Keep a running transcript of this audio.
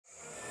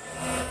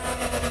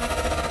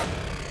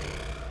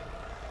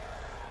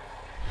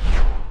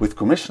With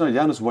Commissioner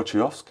Janusz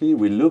Wojciechowski,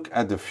 we look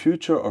at the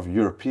future of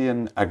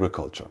European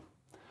agriculture.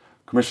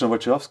 Commissioner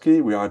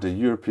Wojciechowski, we are at the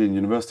European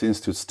University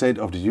Institute State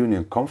of the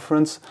Union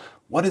Conference.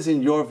 What is,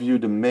 in your view,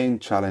 the main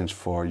challenge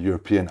for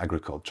European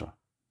agriculture?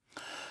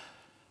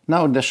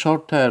 Now, in the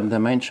short term, the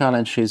main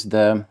challenge is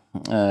the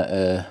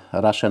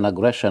Russian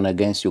aggression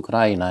against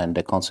Ukraine and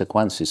the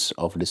consequences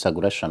of this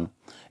aggression,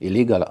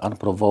 illegal,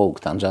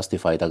 unprovoked,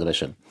 unjustified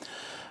aggression.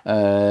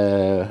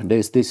 There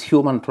is this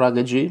human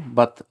tragedy,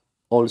 but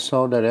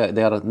also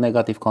there are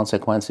negative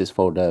consequences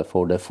for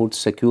the food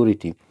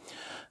security.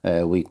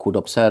 We could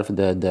observe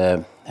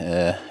the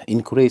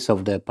increase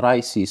of the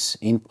prices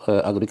in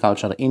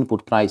agricultural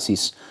input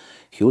prices,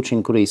 huge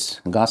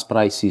increase, gas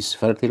prices,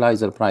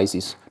 fertilizer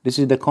prices. This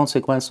is the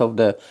consequence of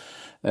the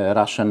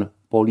Russian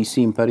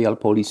policy, imperial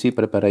policy,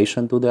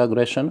 preparation to the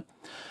aggression.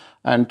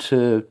 And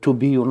to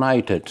be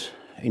united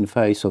in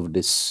face of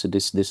this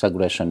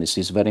aggression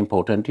is very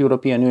important.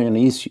 European Union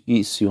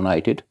is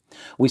united.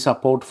 We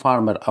support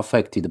farmers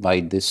affected by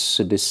this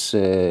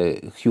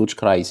huge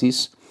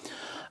crisis.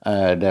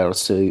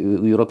 There's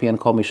European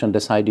Commission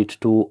decided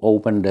to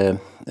open the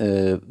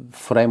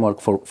framework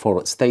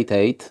for state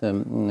aid.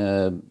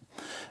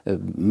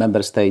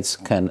 Member states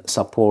can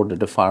support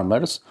the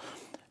farmers.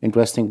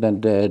 Interesting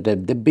that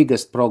the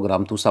biggest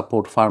program to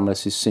support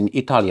farmers is an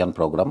Italian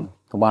program,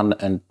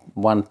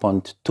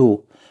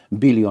 1.2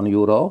 billion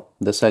euro.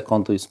 The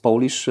second is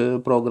Polish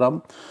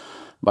program,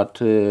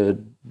 but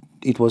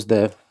it was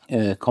the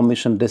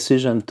Commission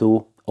decision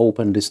to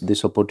open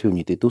this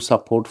opportunity to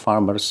support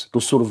farmers to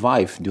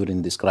survive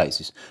during this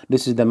crisis.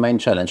 This is the main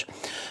challenge,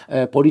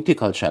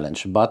 political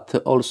challenge, but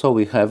also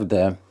we have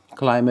the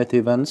climate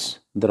events.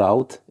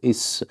 Drought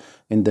is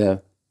in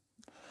the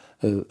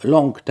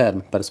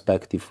long-term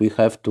perspective. We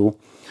have to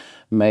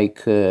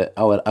make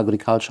our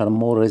agriculture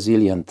more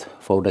resilient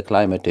for the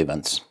climate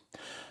events.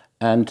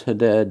 And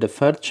the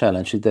third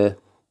challenge is the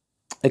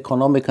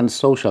economic and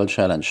social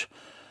challenge,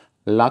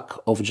 lack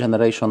of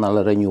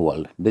generational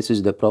renewal. This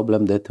is the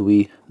problem that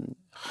we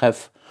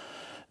have.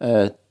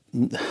 The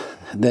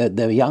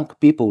young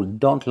people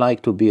don't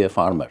like to be a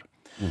farmer,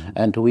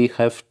 and we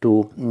have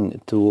to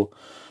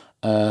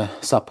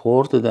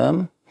support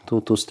them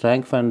to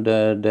strengthen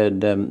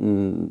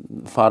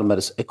the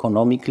farmers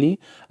economically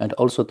and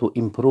also to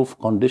improve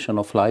condition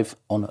of life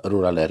on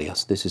rural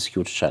areas. This is a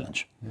huge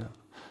challenge. Yeah.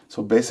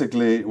 So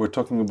basically, we're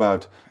talking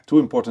about two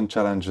important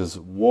challenges: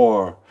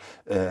 war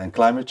and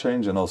climate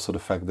change, and also the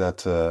fact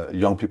that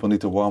young people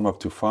need to warm up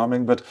to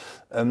farming. But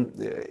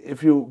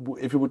if you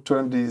would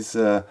turn these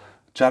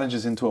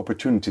challenges into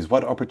opportunities,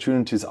 what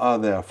opportunities are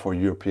there for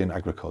European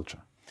agriculture?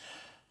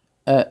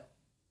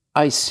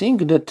 I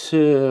think that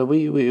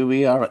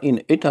we are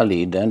in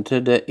Italy, and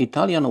the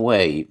Italian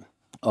way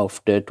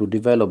to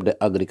develop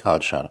the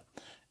agriculture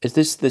is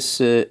this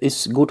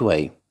is good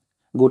way,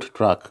 good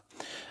track.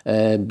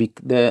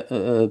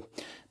 The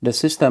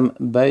system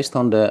based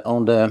on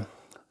the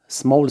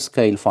small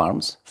scale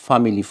farms,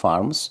 family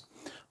farms,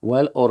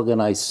 well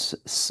organized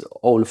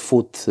all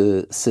food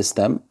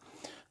system,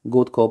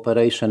 good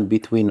cooperation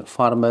between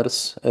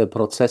farmers,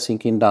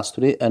 processing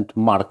industry and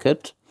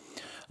market.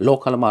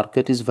 Local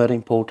market is very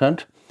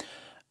important.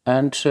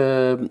 And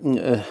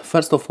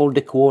first of all,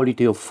 the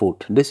quality of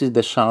food. This is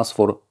the chance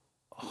for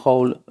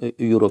whole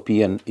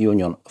European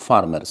Union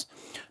farmers.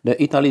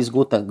 Italy is a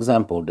good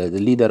example, the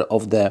leader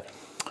of the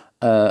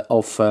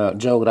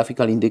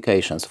geographical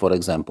indications, for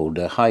example,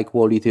 the high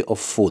quality of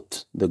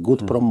food, the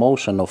good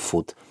promotion of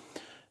food.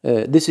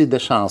 This is the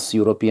chance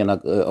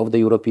of the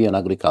European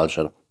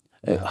agriculture.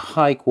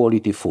 High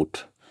quality food,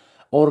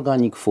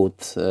 organic food.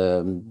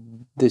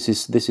 This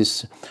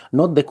is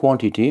not the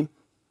quantity.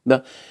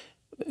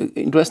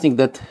 Interesting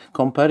that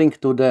comparing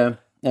to the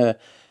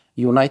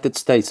United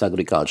States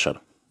agriculture,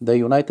 the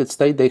United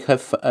States, they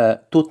have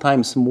 2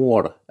 times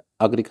more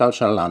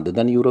agricultural land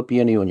than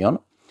European Union,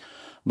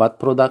 but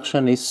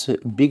production is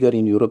bigger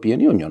in European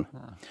Union.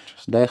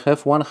 They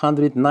have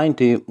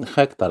 190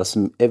 hectares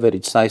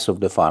average size of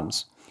the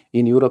farms.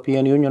 In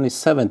European Union is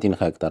 17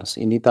 hectares,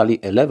 in Italy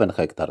 11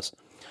 hectares.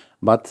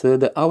 But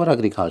our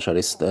agriculture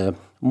is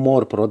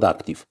more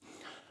productive.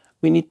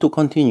 We need to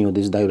continue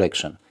this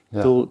direction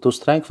to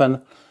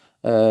strengthen,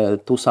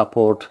 to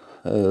support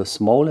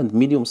small and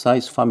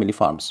medium-sized family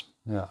farms.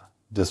 Yeah.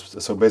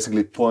 So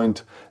basically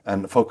point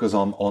and focus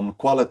on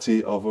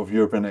quality of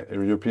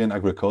European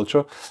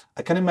agriculture.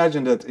 I can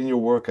imagine that in your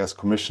work as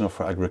Commissioner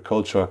for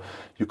Agriculture,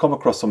 you come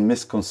across some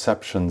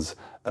misconceptions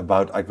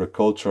about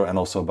agriculture and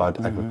also about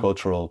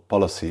agricultural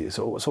policy.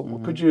 So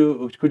could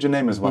you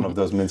name as one of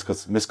those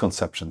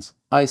misconceptions?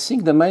 I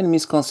think the main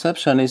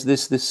misconception is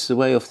this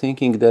way of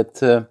thinking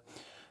that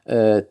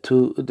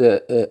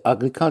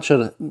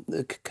agriculture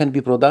can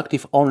be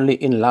productive only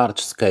in large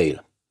scale.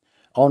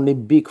 Only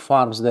big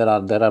farms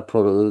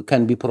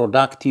can be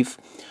productive,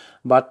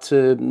 but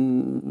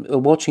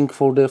watching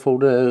for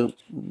the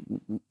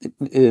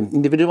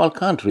individual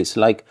countries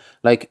like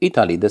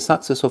Italy, the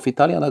success of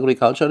Italian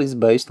agriculture is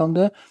based on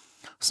the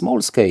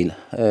small scale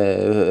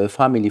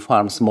family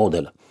farms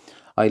model.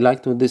 I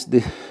like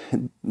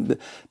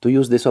to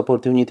use this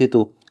opportunity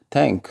to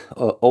thank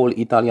all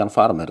Italian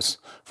farmers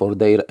for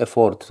their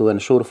effort to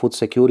ensure food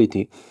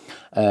security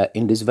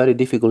in these very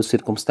difficult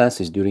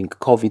circumstances during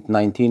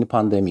COVID-19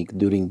 pandemic,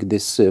 during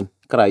this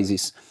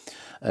crisis,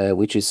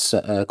 which is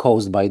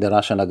caused by the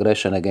Russian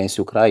aggression against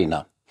Ukraine.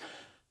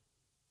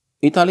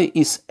 Italy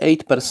is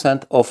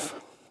 8% of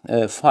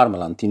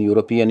farmland in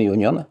European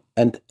Union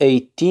and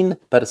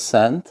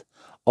 18%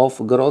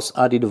 of gross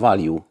added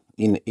value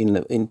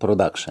in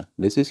production.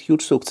 This is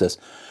huge success,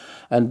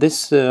 and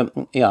this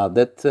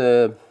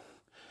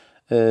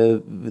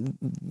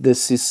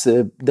this is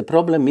the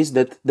problem is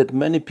that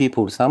many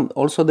people, some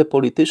also the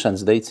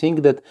politicians, they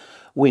think that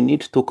we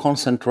need to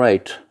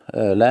concentrate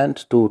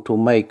land to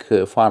make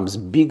farms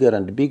bigger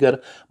and bigger,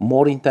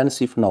 more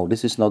intensive. No,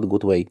 this is not a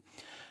good way.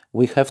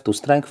 We have to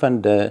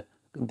strengthen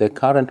the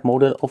current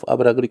model of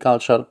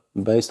agriculture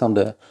based on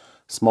the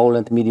small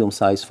and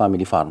medium-sized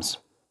family farms.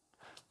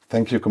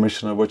 Thank you,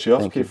 Commissioner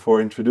Wojciechowski,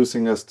 for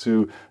introducing us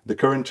to the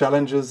current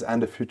challenges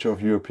and the future of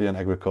European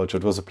agriculture.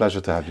 It was a pleasure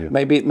to have you.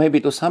 Maybe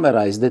to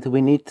summarize that,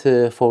 we need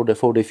for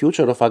the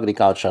future of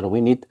agriculture, we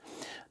need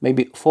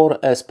maybe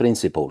 4S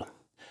principle: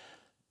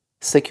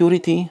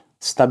 security,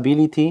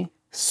 stability,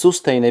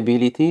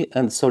 sustainability,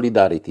 and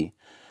solidarity.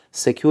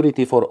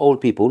 Security for all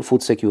people,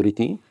 food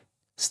security;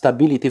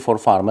 stability for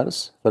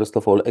farmers, first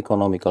of all,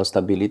 economical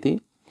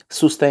stability;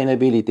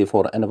 sustainability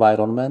for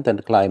environment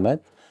and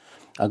climate,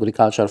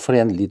 agriculture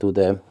friendly to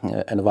the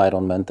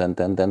environment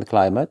and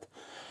climate;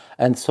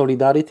 and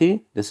solidarity.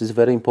 This is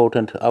very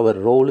important, our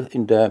role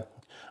in the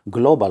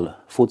global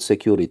food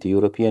security.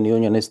 European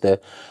Union is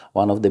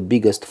one of the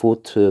biggest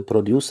food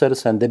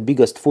producers and the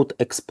biggest food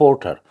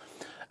exporter,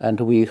 and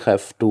we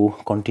have to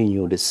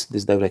continue this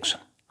direction.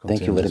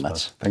 Thank you very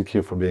much. Thank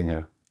you for being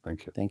here.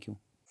 Thank you. Thank you.